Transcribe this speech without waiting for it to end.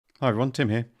Hi everyone, Tim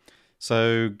here.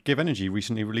 So GivEnergy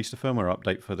recently released a firmware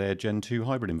update for their Gen 2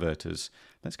 hybrid inverters.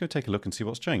 Let's go take a look and see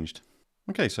what's changed.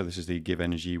 Okay, so this is the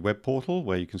GivEnergy web portal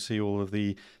where you can see all of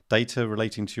the data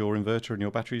relating to your inverter and your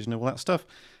batteries and all that stuff.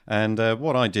 And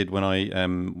what I did when I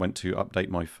went to update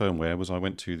my firmware was I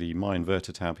went to the My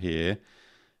Inverter tab here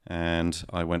and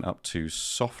I went up to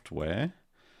Software.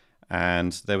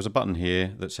 And there was a button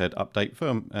here that said update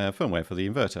firmware for the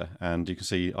inverter, and you can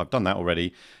see I've done that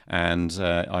already, and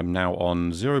I'm now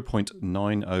on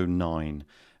 0.909.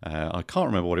 I can't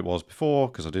remember what it was before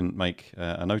because I didn't make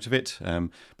a note of it,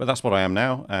 but that's what I am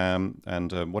now,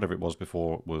 and whatever it was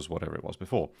before was whatever it was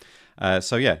before.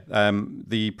 So yeah,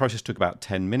 the process took about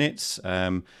 10 minutes.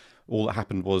 All that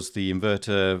happened was the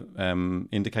inverter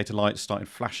indicator lights started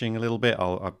flashing a little bit.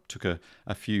 I took a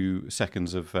few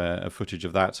seconds of footage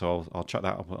of that, so I'll chuck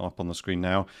that up on the screen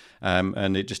now.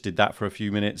 And it just did that for a few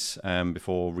minutes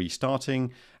before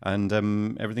restarting, and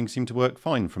everything seemed to work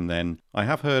fine from then. I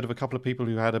have heard of a couple of people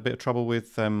who had a bit of trouble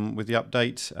with the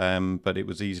update, but it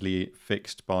was easily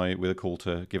fixed with a call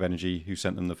to GivEnergy, who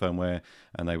sent them the firmware,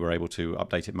 and they were able to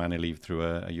update it manually through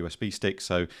a USB stick.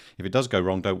 So if it does go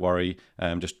wrong, don't worry.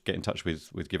 Just get in touch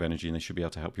with GivEnergy and they should be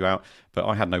able to help you out. But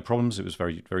I had no problems. It was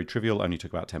very, very trivial. Only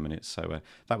took about 10 minutes. So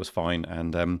that was fine.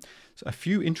 And so a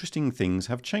few interesting things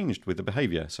have changed with the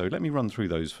behavior. So let me run through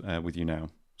those with you now.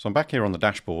 So I'm back here on the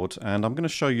dashboard and I'm going to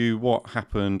show you what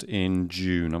happened in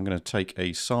June. I'm going to take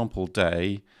a sample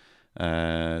day.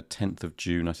 10th of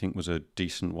June I think was a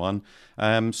decent one.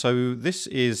 So this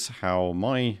is how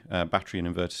my battery and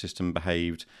inverter system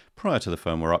behaved prior to the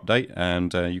firmware update,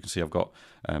 and you can see I've got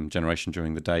generation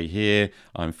during the day here.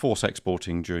 I'm force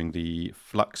exporting during the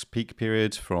flux peak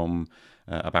period from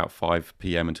about 5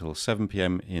 p.m. until 7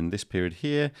 p.m. in this period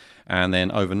here, and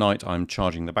then overnight I'm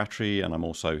charging the battery and I'm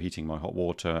also heating my hot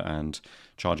water and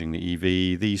charging the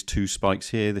EV. These two spikes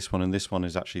here, this one and this one,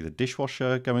 is actually the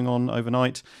dishwasher going on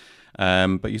overnight.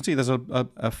 But you can see there's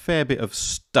a fair bit of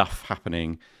stuff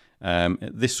happening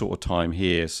at this sort of time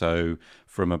here. So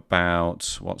from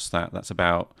about, what's that? That's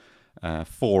about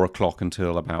 4 o'clock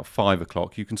until about 5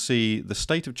 o'clock. You can see the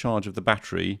state of charge of the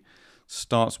battery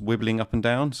starts wibbling up and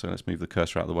down. So let's move the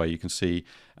cursor out of the way. You can see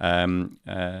that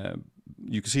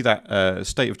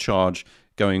state of charge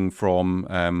going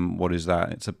from, what is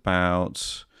that? It's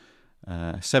about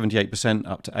 78%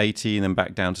 up to 80, and then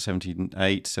back down to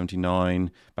 78,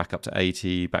 79, back up to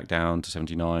 80, back down to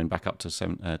 79, back up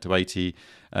to 80,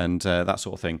 and that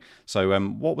sort of thing. So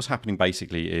what was happening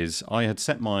basically is I had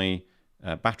set my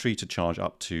battery to charge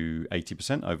up to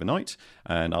 80% overnight,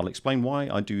 and I'll explain why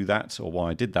I do that, or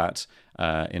why I did that,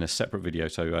 in a separate video.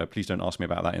 So please don't ask me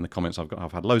about that in the comments.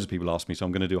 I've had loads of people ask me, so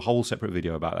I'm going to do a whole separate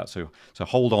video about that. So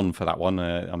hold on for that one.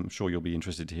 I'm sure you'll be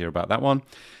interested to hear about that one.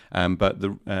 But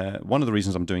one of the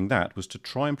reasons I'm doing that was to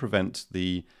try and prevent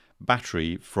the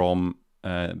battery from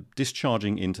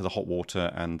discharging into the hot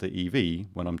water and the EV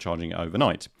when I'm charging it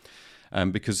overnight,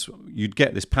 because you'd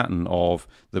get this pattern of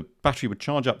the battery would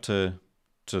charge up to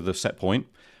the set point,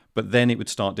 but then it would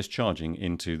start discharging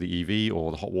into the EV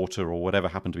or the hot water or whatever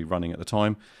happened to be running at the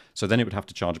time. So then it would have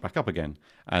to charge back up again,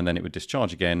 and then it would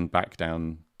discharge again back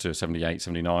down to 78,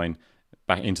 79,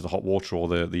 back into the hot water or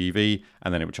the EV,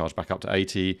 and then it would charge back up to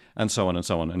 80, and so on and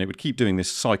so on. And it would keep doing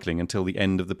this cycling until the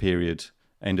end of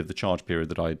the charge period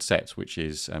that I had set, which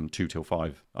is 2 till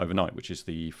 5 overnight, which is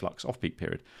the flux off-peak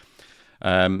period.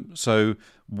 So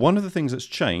one of the things that's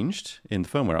changed in the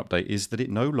firmware update is that it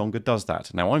no longer does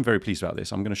that. Now, I'm very pleased about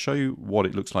this. I'm going to show you what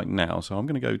it looks like now. So I'm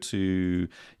going to go to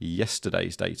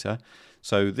yesterday's data.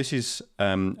 So this is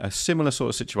a similar sort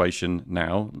of situation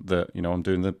now that, you know, I'm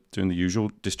doing the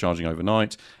usual discharging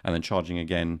overnight and then charging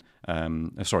again.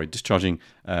 Discharging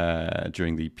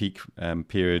during the peak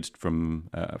period from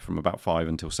about 5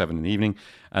 until 7 in the evening,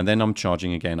 and then I'm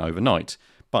charging again overnight.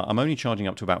 But I'm only charging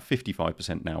up to about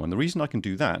 55% now. And the reason I can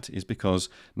do that is because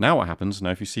now what happens, now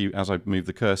if you see as I move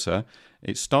the cursor,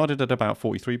 it started at about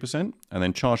 43% and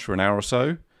then charged for an hour or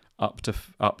so up to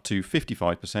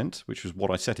 55%, which was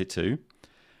what I set it to.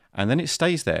 And then it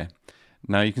stays there.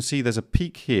 Now you can see there's a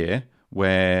peak here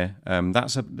where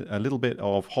that's a little bit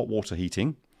of hot water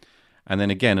heating. And then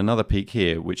again, another peak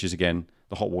here, which is again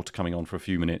the hot water coming on for a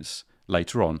few minutes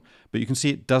later on. But you can see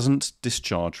it doesn't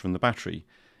discharge from the battery.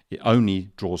 It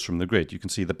only draws from the grid. You can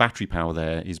see the battery power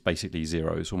there is basically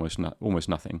zero. It's almost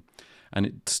nothing. And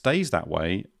it stays that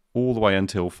way all the way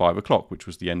until 5 o'clock, which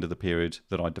was the end of the period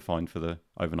that I defined for the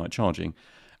overnight charging.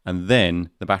 And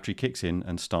then the battery kicks in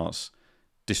and starts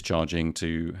discharging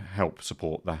to help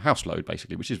support the house load,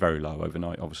 basically, which is very low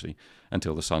overnight, obviously,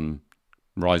 until the sun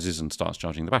rises and starts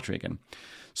charging the battery again.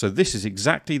 So this is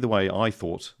exactly the way I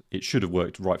thought it should have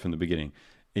worked right from the beginning.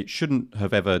 it shouldn't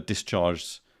have ever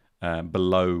discharged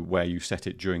below where you set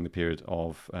it during the period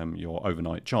of your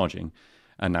overnight charging,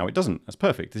 and now it doesn't. That's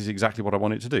perfect. This is exactly what I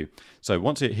want it to do. So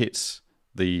once it hits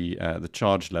the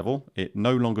charge level, it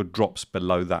no longer drops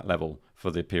below that level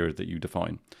for the period that you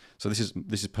define. So this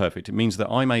is perfect. It means that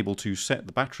I'm able to set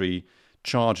the battery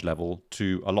charge level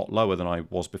to a lot lower than I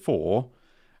was before,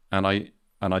 and I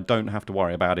don't have to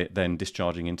worry about it then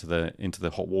discharging into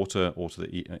the hot water or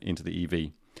into the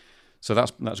EV. So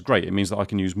that's great. It means that I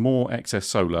can use more excess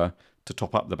solar to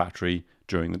top up the battery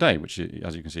during the day, which,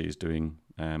 as you can see, is doing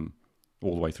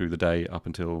all the way through the day up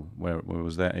until where it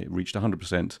was there. It reached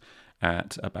 100%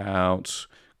 at about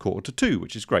 1:45,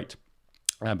 which is great.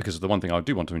 Because the one thing I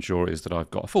do want to ensure is that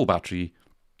I've got a full battery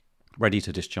ready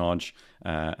to discharge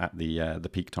at the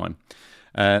peak time.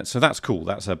 So that's cool.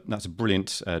 That's a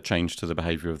brilliant change to the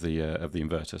behaviour of the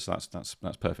inverter. So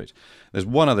that's perfect. There's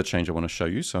one other change I want to show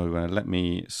you. So let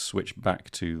me switch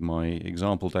back to my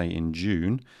example day in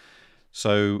June.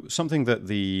 So something that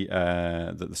the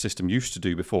system used to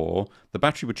do before, the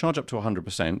battery would charge up to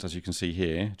 100%, as you can see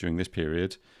here during this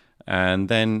period, and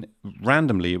then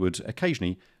randomly it would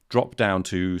occasionally drop down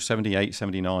to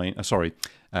 97 or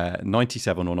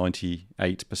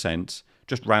 98%,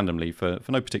 just randomly for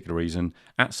no particular reason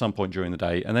at some point during the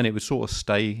day, and then it would sort of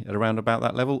stay at around about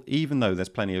that level, even though there's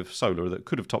plenty of solar that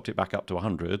could have topped it back up to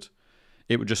 100.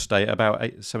 It would just stay at about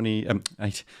 8.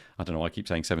 I don't know why I keep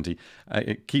saying 70.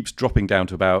 It keeps dropping down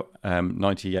to about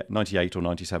 98 or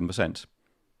 97%.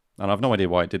 And I've no idea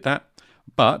why it did that,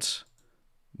 but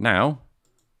now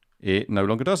it no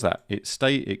longer does that.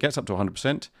 It gets up to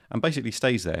 100% and basically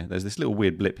stays there. There's this little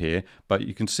weird blip here, but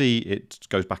you can see it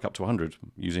goes back up to 100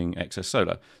 using excess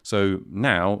solar. So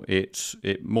now it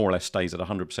more or less stays at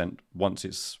 100% once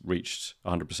it's reached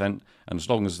 100%, and as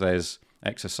long as there's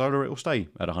excess solar, it will stay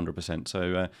at 100%.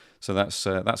 So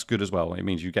that's good as well. It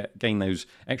means you gain those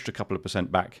extra couple of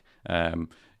percent back.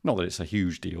 Not that it's a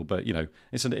huge deal, but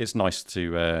it's nice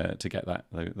to get that,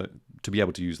 to be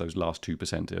able to use those last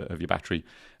 2% of your battery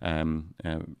in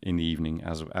the evening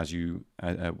as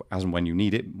and when you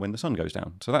need it when the sun goes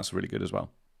down. So that's really good as well.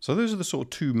 So those are the sort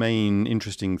of two main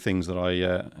interesting things that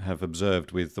I have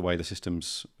observed with the way the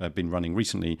system's been running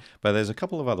recently. But there's a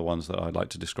couple of other ones that I'd like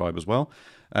to describe as well.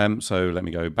 So let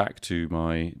me go back to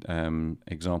my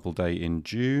example day in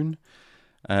June.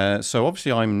 So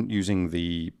obviously I'm using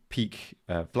the peak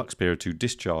flux period to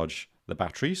discharge the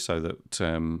battery so that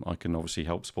I can obviously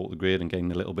help support the grid and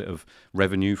gain a little bit of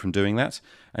revenue from doing that.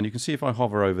 And you can see if I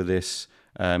hover over this,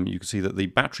 you can see that the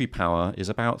battery power is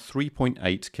about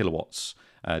 3.8 kilowatts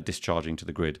discharging to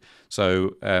the grid.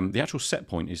 So the actual set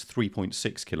point is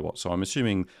 3.6 kilowatts. So I'm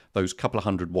assuming those couple of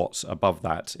hundred watts above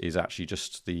that is actually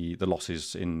just the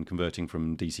losses in converting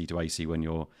from DC to AC when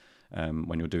you're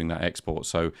doing that export.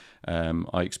 So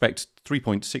I expect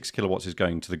 3.6 kilowatts is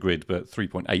going to the grid, but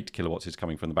 3.8 kilowatts is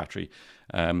coming from the battery.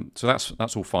 So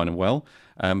that's all fine and well.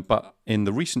 But in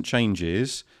the recent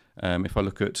changes, if I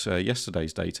look at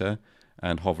yesterday's data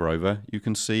and hover over, you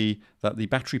can see that the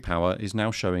battery power is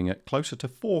now showing at closer to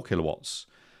 4 kilowatts.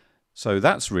 So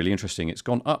that's really interesting. It's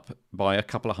gone up by a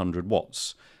couple of hundred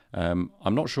watts. I'm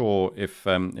not sure if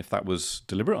that was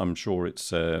deliberate. I'm sure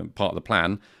it's part of the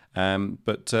plan.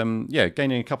 But yeah,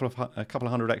 gaining a couple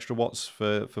of hundred extra watts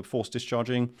for forced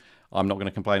discharging, I'm not going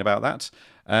to complain about that.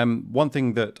 One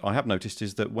thing that I have noticed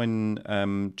is that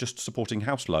when just supporting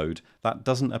house load, that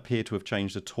doesn't appear to have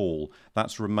changed at all.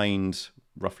 That's remained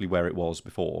roughly where it was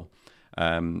before.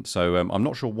 So I'm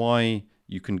not sure why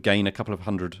you can gain a couple of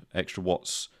hundred extra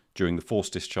watts during the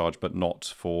forced discharge, but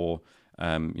not for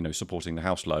supporting the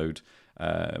house load.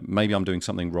 Maybe I'm doing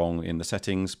something wrong in the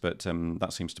settings, but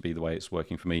that seems to be the way it's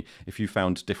working for me. If you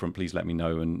found different, please let me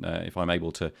know, and if I'm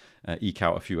able to eke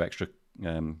out a few extra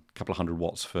couple of hundred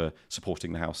watts for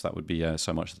supporting the house, that would be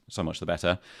so much the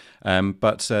better.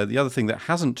 But the other thing that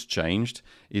hasn't changed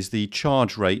is the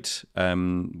charge rate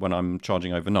when I'm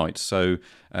charging overnight. So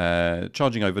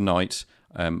charging overnight,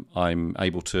 I'm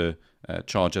able to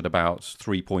charge at about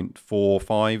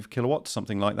 3.45 kilowatts,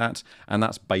 something like that, and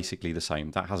that's basically the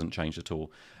same. That hasn't changed at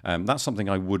all. That's something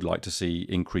I would like to see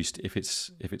increased if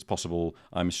it's possible.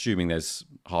 I'm assuming there's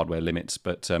hardware limits,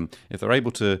 but if they're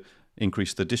able to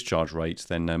increase the discharge rate,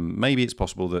 then maybe it's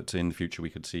possible that in the future we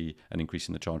could see an increase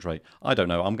in the charge rate. I don't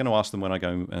know. I'm going to ask them when I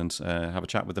go and have a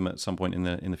chat with them at some point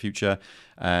in the future.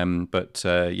 But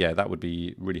yeah, that would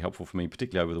be really helpful for me,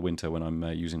 particularly over the winter when I'm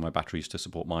using my batteries to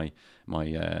support my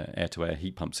air-to-air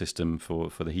heat pump system for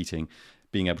the heating.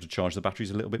 Being able to charge the batteries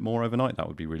a little bit more overnight, that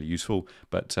would be really useful.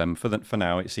 But for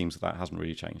now, it seems that hasn't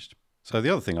really changed. So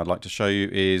the other thing I'd like to show you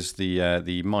is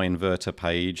the My Inverter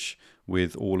page,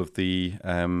 with all of the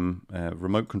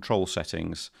remote control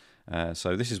settings.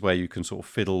 So this is where you can sort of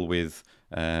fiddle with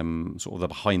sort of the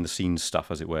behind the scenes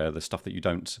stuff, as it were, the stuff that you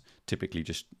don't typically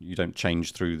you don't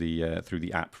change through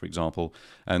the app, for example.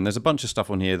 And there's a bunch of stuff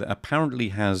on here that apparently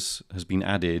has been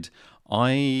added.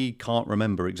 I can't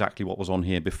remember exactly what was on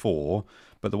here before,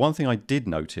 but the one thing I did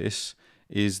notice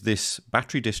is this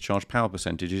battery discharge power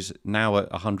percentage is now at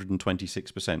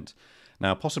 126%.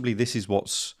 Now, possibly this is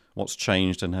what's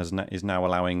changed and is now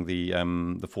allowing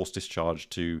the forced discharge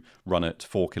to run at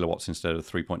 4 kilowatts instead of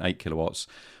 3.8 kilowatts.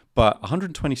 But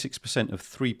 126% of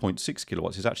 3.6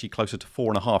 kilowatts is actually closer to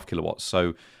 4.5 kilowatts.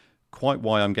 So quite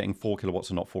why I'm getting 4 kilowatts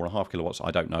and not 4.5 kilowatts,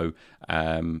 I don't know.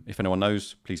 If anyone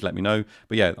knows, please let me know.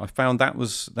 But yeah, I found that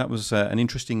was an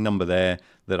interesting number there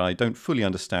that I don't fully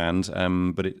understand.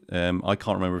 But I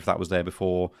can't remember if that was there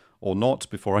before or not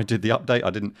before I did the update.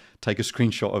 I didn't take a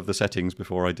screenshot of the settings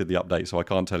before I did the update, so I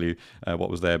can't tell you what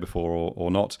was there before or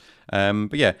not.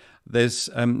 But yeah, there's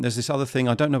this other thing.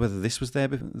 I don't know whether this was there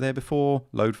before.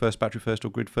 Load first, battery first, or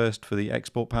grid first for the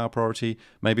export power priority.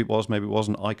 Maybe it was, maybe it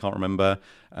wasn't. I can't remember.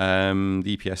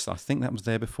 The EPS, I think that was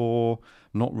there before.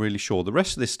 Not really sure. The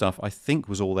rest of this stuff, I think,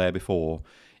 was all there before.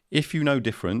 If you know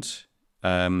different,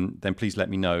 then please let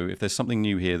me know. If there's something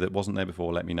new here that wasn't there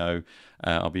before, let me know.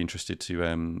 I'll be interested to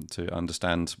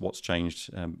understand what's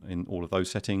changed in all of those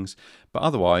settings. But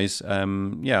otherwise,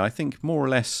 yeah, I think more or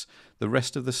less the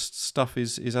rest of the stuff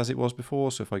is as it was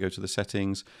before. So if I go to the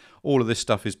settings, all of this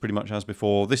stuff is pretty much as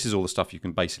before. This is all the stuff you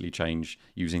can basically change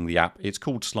using the app. It's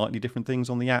called slightly different things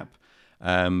on the app.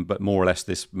 But more or less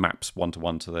this maps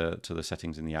one-to-one to the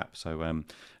settings in the app. So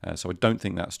so I don't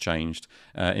think that's changed.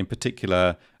 In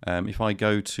particular, if I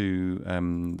go to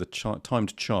the time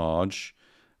to charge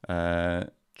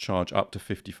up to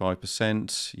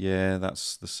 55%, yeah,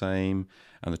 that's the same.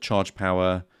 And the charge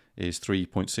power is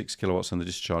 3.6 kilowatts and the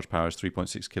discharge power is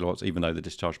 3.6 kilowatts, even though the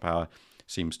discharge power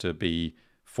seems to be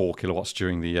 4 kilowatts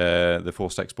during the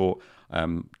forced export.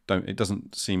 It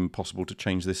doesn't seem possible to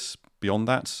change this beyond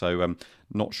that, so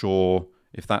not sure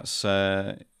if that's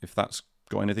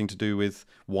got anything to do with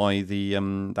why the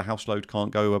house load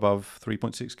can't go above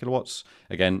 3.6 kilowatts.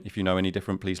 Again, if you know any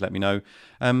different, please let me know.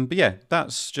 But yeah,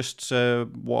 that's just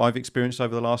what I've experienced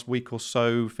over the last week or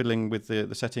so, fiddling with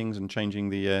the settings and changing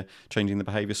the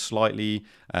behaviour slightly.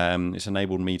 It's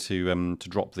enabled me to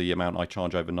drop the amount I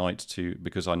charge overnight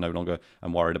because I no longer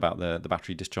am worried about the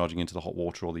battery discharging into the hot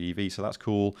water or the EV. So that's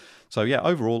cool. So yeah,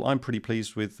 overall, I'm pretty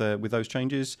pleased with those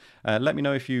changes. Let me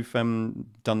know if you've done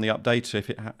the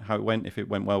update, how it went, if it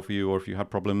went well for you, or if you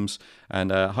had problems,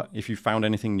 and if you found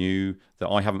anything new that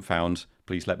I haven't found,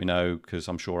 please let me know, because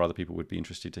I'm sure other people would be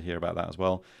interested to hear about that as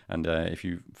well. And if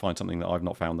you find something that I've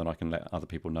not found, then I can let other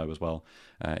people know as well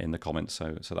in the comments,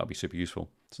 so that'll be super useful.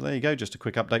 So there you go, just a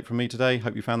quick update from me today.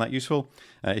 Hope you found that useful.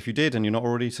 If you did and you're not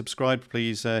already subscribed,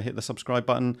 please hit the subscribe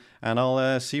button, and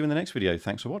I'll see you in the next video.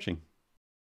 Thanks for watching.